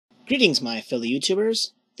Greetings, my fellow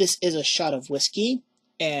YouTubers. This is a shot of whiskey,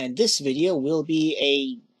 and this video will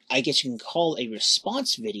be I guess you can call a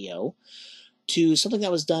response video to something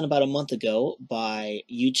that was done about a month ago by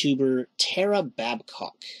YouTuber Tara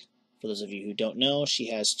Babcock. For those of you who don't know, she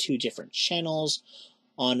has two different channels.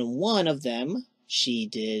 On one of them, she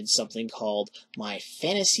did something called My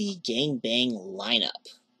Fantasy Gangbang Lineup.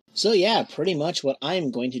 So yeah, pretty much what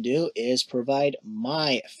I'm going to do is provide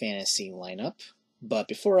my fantasy lineup. But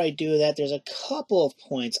before I do that, there's a couple of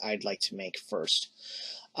points I'd like to make first.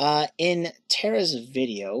 In Tara's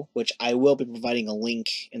video, which I will be providing a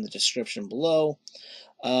link in the description below,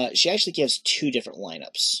 she actually gives two different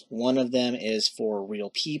lineups. One of them is for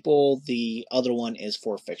real people, the other one is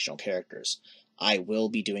for fictional characters. I will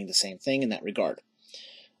be doing the same thing in that regard.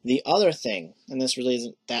 The other thing, and this really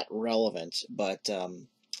isn't that relevant, but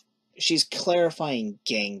she's clarifying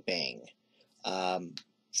gangbang.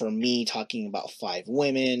 For me, talking about 5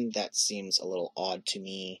 women, that seems a little odd to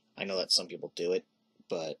me. I know that some people do it,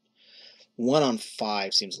 but 1 on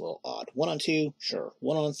 5 seems a little odd. 1 on 2, sure.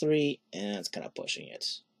 1 on 3, it's kind of pushing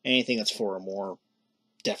it. Anything that's 4 or more,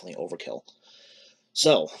 definitely overkill.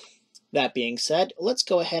 So, that being said, let's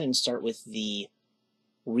go ahead and start with the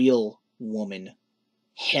real woman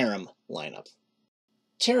harem lineup.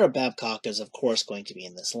 Tara Babcock is, of course, going to be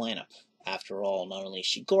in this lineup. After all, not only is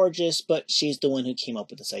she gorgeous, but she's the one who came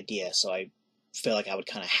up with this idea, so I feel like I would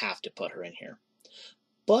kind of have to put her in here.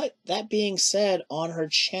 But that being said, on her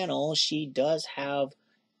channel, she does have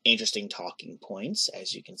interesting talking points,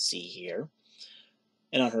 as you can see here.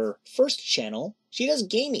 And on her first channel, she does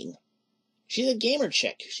gaming. She's a gamer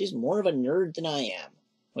chick. She's more of a nerd than I am,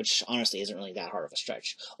 which honestly isn't really that hard of a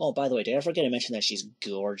stretch. Oh, by the way, did I forget to mention that she's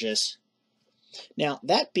gorgeous? Now,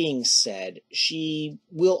 that being said, she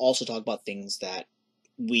will also talk about things that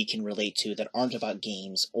we can relate to that aren't about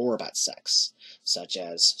games or about sex, such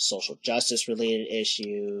as social justice related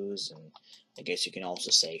issues, and I guess you can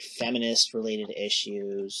also say feminist related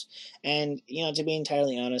issues, and, to be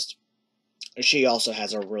entirely honest, she also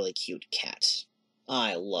has a really cute cat.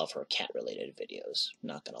 I love her cat related videos,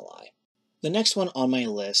 not gonna lie. The next one on my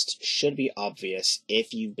list should be obvious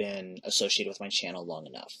if you've been associated with my channel long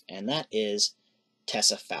enough, and that is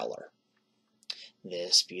Tessa Fowler.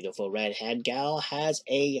 This beautiful redhead gal has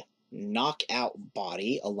a knockout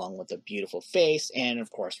body along with a beautiful face and,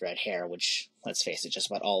 of course, red hair, which, let's face it, just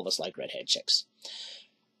about all of us like redhead chicks.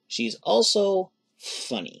 She's also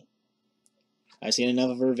funny. I've seen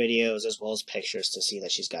enough of her videos as well as pictures to see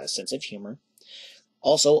that she's got a sense of humor.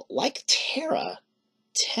 Also, like Tara,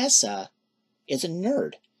 Tessa is a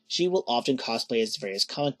nerd. She will often cosplay as various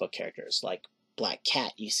comic book characters, like Black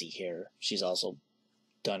Cat you see here. She's also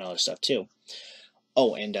done other stuff too.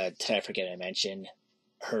 Oh, and did I forget to mention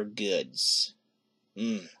her goods?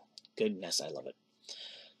 Goodness, I love it.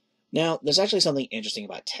 Now, there's actually something interesting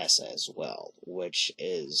about Tessa as well, which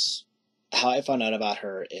is how I found out about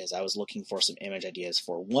her is I was looking for some image ideas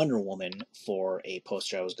for Wonder Woman for a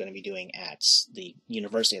poster I was going to be doing at the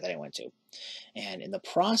university that I went to. And in the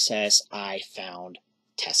process, I found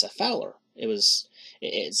Tessa Fowler.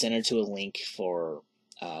 It sent her to a link for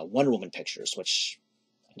Wonder Woman pictures, which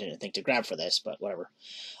I didn't think to grab for this, but whatever.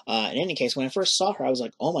 In any case, when I first saw her, I was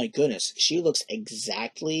like, oh my goodness, she looks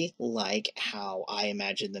exactly like how I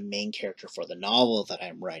imagined the main character for the novel that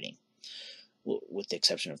I'm writing. With the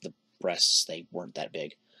exception of the breasts, they weren't that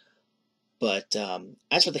big. But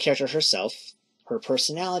as for the character herself, her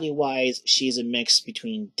personality-wise, she's a mix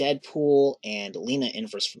between Deadpool and Lena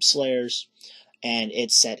Inverse from Slayers. And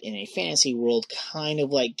it's set in a fantasy world kind of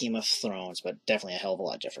like Game of Thrones, but definitely a hell of a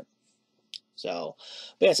lot different. So,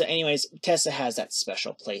 but yeah, so anyways, Tessa has that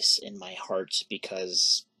special place in my heart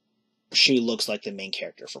because she looks like the main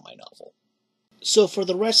character for my novel. So for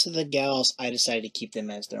the rest of the gals, I decided to keep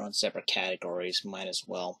them as their own separate categories, might as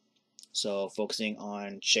well. So focusing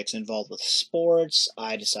on chicks involved with sports,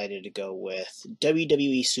 I decided to go with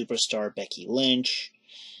WWE superstar Becky Lynch.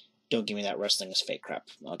 Don't give me that wrestling is fake crap.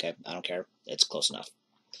 Okay, I don't care. It's close enough.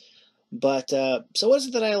 But, so what is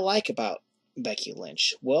it that I like about Becky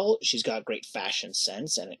Lynch? Well, she's got great fashion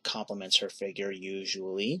sense, and it complements her figure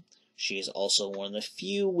usually. She's also one of the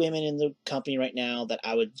few women in the company right now that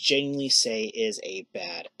I would genuinely say is a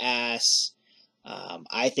badass.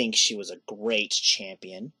 I think she was a great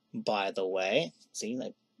champion, by the way. See,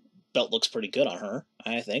 that belt looks pretty good on her,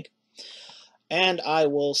 I think. And I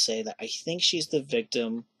will say that I think she's the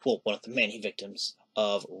victim, well, one of the many victims,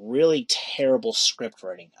 of really terrible script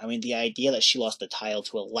writing. I mean, the idea that she lost the title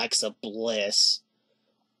to Alexa Bliss,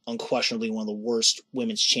 unquestionably one of the worst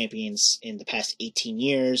women's champions in the past 18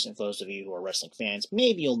 years, and for those of you who are wrestling fans,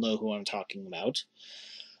 maybe you'll know who I'm talking about.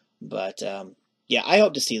 But, yeah, I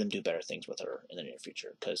hope to see them do better things with her in the near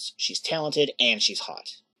future, because she's talented and she's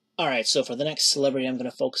hot. Alright, so for the next celebrity I'm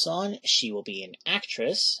going to focus on, she will be an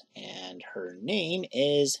actress, and her name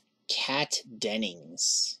is Kat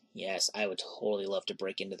Dennings. Yes, I would totally love to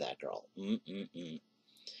break into that girl.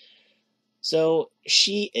 So,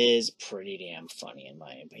 she is pretty damn funny in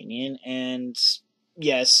my opinion, and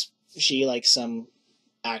yes, she, like some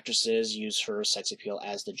actresses, use her sex appeal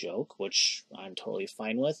as the joke, which I'm totally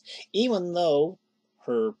fine with, even though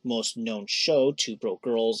her most known show, Two Broke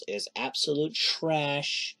Girls, is absolute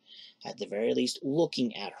trash. At the very least,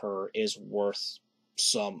 looking at her is worth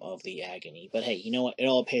some of the agony. But hey, you know what? It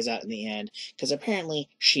all pays out in the end, because apparently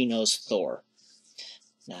she knows Thor.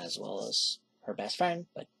 Not as well as her best friend,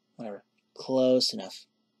 but whatever. Close enough.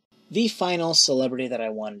 The final celebrity that I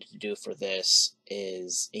wanted to do for this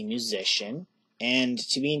is a musician. And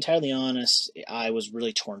to be entirely honest, I was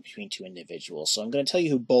really torn between two individuals. So I'm going to tell you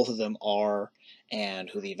who both of them are and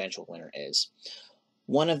who the eventual winner is.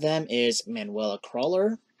 One of them is Manuela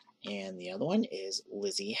Crawler, and the other one is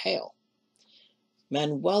Lizzie Hale.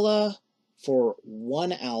 Manuela, for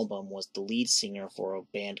one album, was the lead singer for a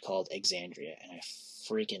band called Exandria, and I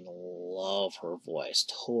freaking love her voice.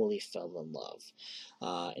 Totally fell in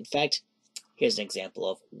love. In fact, here's an example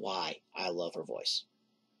of why I love her voice.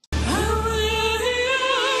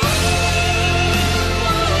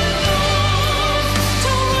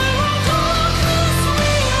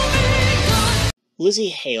 Lizzie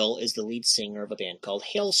Hale is the lead singer of a band called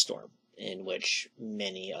Hailstorm, in which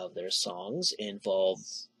many of their songs involve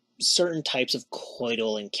certain types of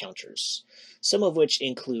coital encounters, some of which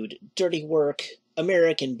include dirty work,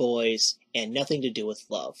 American Boys, and Nothing to Do with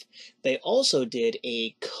Love. They also did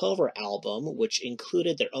a cover album which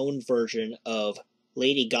included their own version of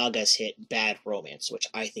Lady Gaga's hit Bad Romance, which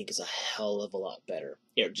I think is a hell of a lot better.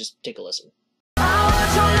 Here, just take a listen.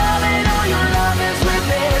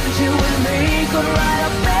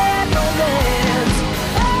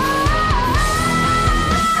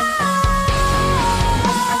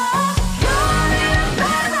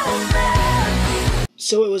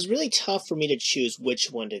 So it was really tough for me to choose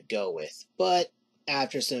which one to go with, but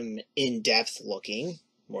after some in-depth looking,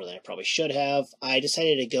 more than I probably should have, I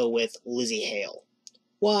decided to go with Lizzie Hale.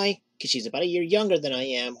 Why? Because she's about a year younger than I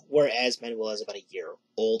am, whereas Manuela is about a year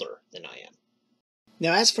older than I am.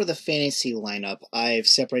 Now, as for the fantasy lineup, I've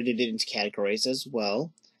separated it into categories as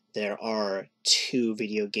well. There are 2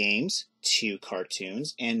 video games, 2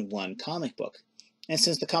 cartoons, and 1 comic book. And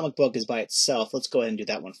since the comic book is by itself, let's go ahead and do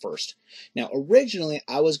that one first. Now, originally,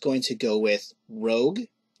 I was going to go with Rogue,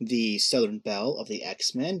 the Southern Belle of the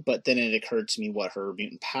X-Men, but then it occurred to me what her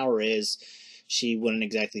mutant power is. She wouldn't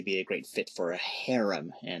exactly be a great fit for a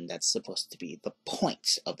harem, and that's supposed to be the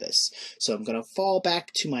point of this. So I'm going to fall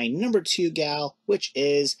back to my number 2 gal, which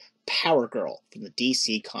is Power Girl from the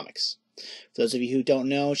DC Comics. For those of you who don't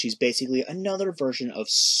know, she's basically another version of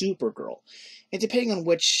Supergirl. And depending on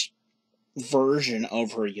which version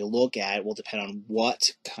of her you look at will depend on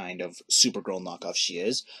what kind of Supergirl knockoff she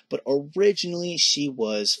is, but originally she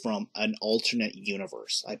was from an alternate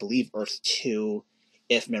universe. I believe Earth 2,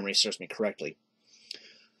 if memory serves me correctly.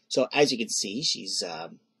 So as you can see, she's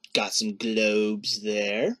got some globes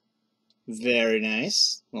there. Very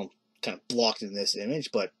nice. Well, kind of blocked in this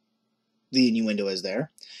image, but the innuendo is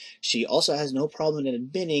there. She also has no problem in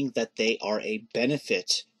admitting that they are a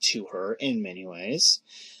benefit to her in many ways,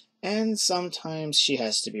 and sometimes she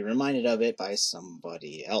has to be reminded of it by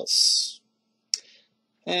somebody else.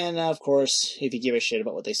 And of course, if you give a shit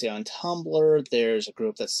about what they say on Tumblr, there's a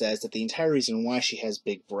group that says that the entire reason why she has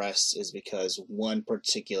big breasts is because one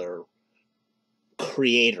particular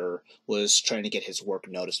creator was trying to get his work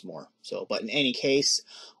noticed more. So, but in any case,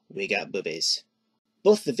 we got boobies.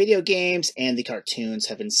 Both the video games and the cartoons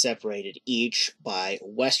have been separated each by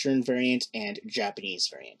Western variant and Japanese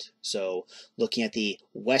variant. So, looking at the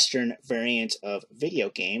Western variant of video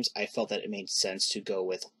games, I felt that it made sense to go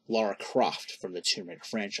with Lara Croft from the Tomb Raider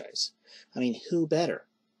franchise. I mean, who better?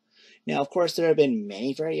 Now, of course, there have been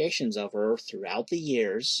many variations of her throughout the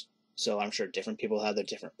years, so I'm sure different people have their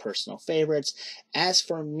different personal favorites. As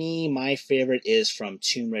for me, my favorite is from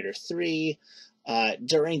Tomb Raider 3,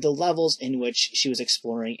 during the levels in which she was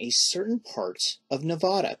exploring a certain part of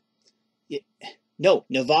Nevada. No,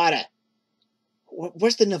 Nevada!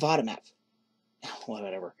 Where's the Nevada map?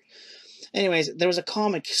 Whatever. Anyways, there was a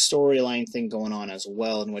comic storyline thing going on as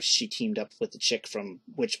well, in which she teamed up with the chick from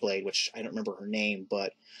Witchblade, which I don't remember her name,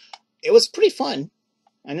 but it was pretty fun.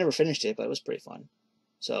 I never finished it, but it was pretty fun.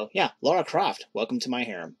 So, yeah, Lara Croft, welcome to my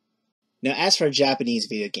harem. Now, as for Japanese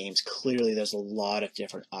video games, clearly there's a lot of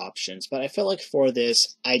different options, but I felt like for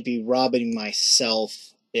this, I'd be robbing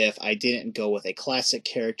myself if I didn't go with a classic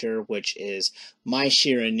character, which is Mai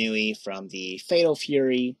Shiranui from the Fatal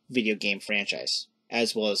Fury video game franchise,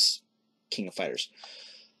 as well as King of Fighters.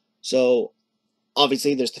 So,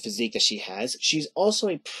 obviously, there's the physique that she has. She's also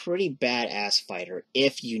a pretty badass fighter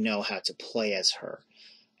if you know how to play as her.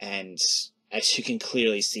 And as you can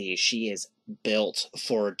clearly see, she is built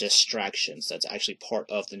for distractions. That's actually part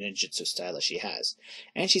of the ninjutsu style that she has.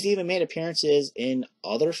 And she's even made appearances in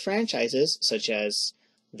other franchises, such as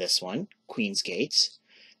this one, Queen's Gate.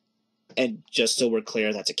 And just so we're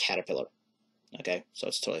clear, that's a caterpillar. Okay, so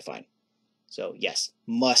it's totally fine. So yes,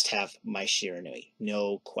 must have Mai Shiranui,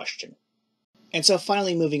 no question. And so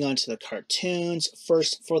finally moving on to the cartoons.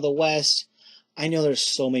 First, for the West, I know there's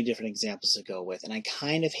so many different examples to go with, and I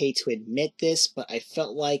kind of hate to admit this, but I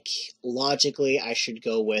felt like logically I should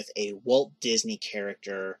go with a Walt Disney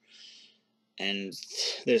character, and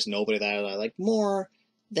there's nobody that I like more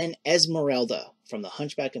than Esmeralda from The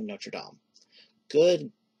Hunchback of Notre Dame.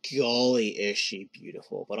 Good golly, is she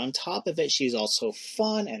beautiful. But on top of it, she's also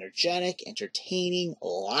fun, energetic, entertaining,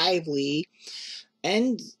 lively,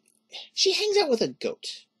 and she hangs out with a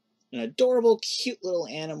goat. An adorable, cute little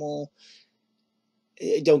animal.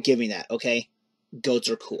 Don't give me that, okay? Goats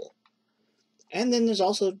are cool. And then there's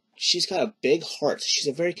also, she's got a big heart. She's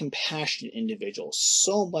a very compassionate individual.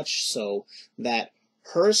 So much so that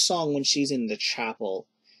her song when she's in the chapel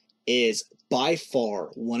is by far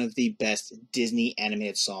one of the best Disney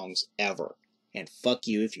animated songs ever. And fuck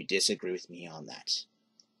you if you disagree with me on that.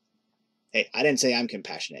 Hey, I didn't say I'm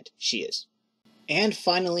compassionate. She is. And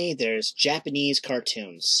finally, there's Japanese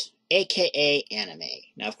cartoons, aka anime.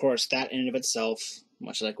 Now, of course, that in and of itself,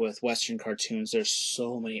 much like with Western cartoons, there's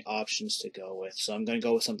so many options to go with. So I'm going to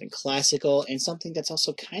go with something classical and something that's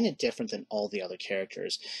also kind of different than all the other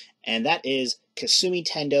characters. And that is Kasumi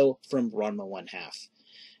Tendo from Ranma 1/2.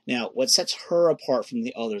 Now, what sets her apart from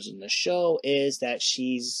the others in the show is that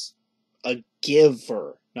she's a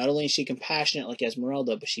giver. Not only is she compassionate like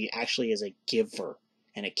Esmeralda, but she actually is a giver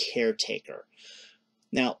and a caretaker.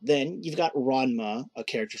 Now, then, you've got Ranma, a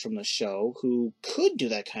character from the show, who could do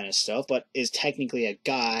that kind of stuff, but is technically a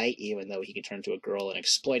guy, even though he can turn into a girl and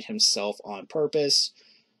exploit himself on purpose,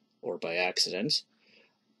 or by accident.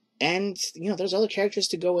 And, there's other characters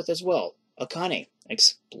to go with as well. Akane,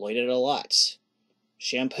 exploited a lot.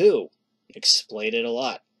 Shampoo, exploited a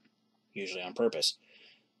lot. Usually on purpose.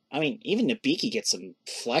 I mean, even Nabiki gets some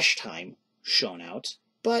flesh time shown out.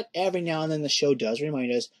 But every now and then the show does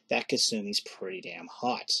remind us that Kasumi's pretty damn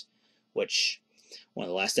hot. Which, one of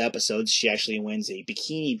the last episodes, she actually wins a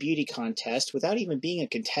bikini beauty contest without even being a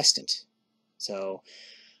contestant. So,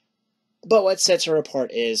 but what sets her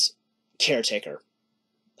apart is caretaker.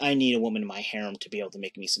 I need a woman in my harem to be able to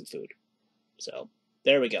make me some food. So,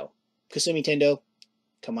 there we go. Kasumi Tendo,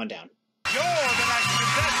 come on down. You're the next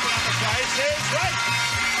contestant on The Price is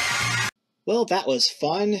Right! Well, that was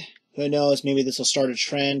fun. Who knows, maybe this will start a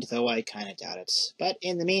trend, though I kind of doubt it. But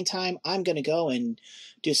in the meantime, I'm going to go and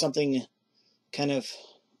do something kind of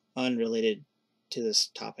unrelated to this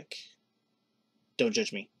topic. Don't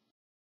judge me.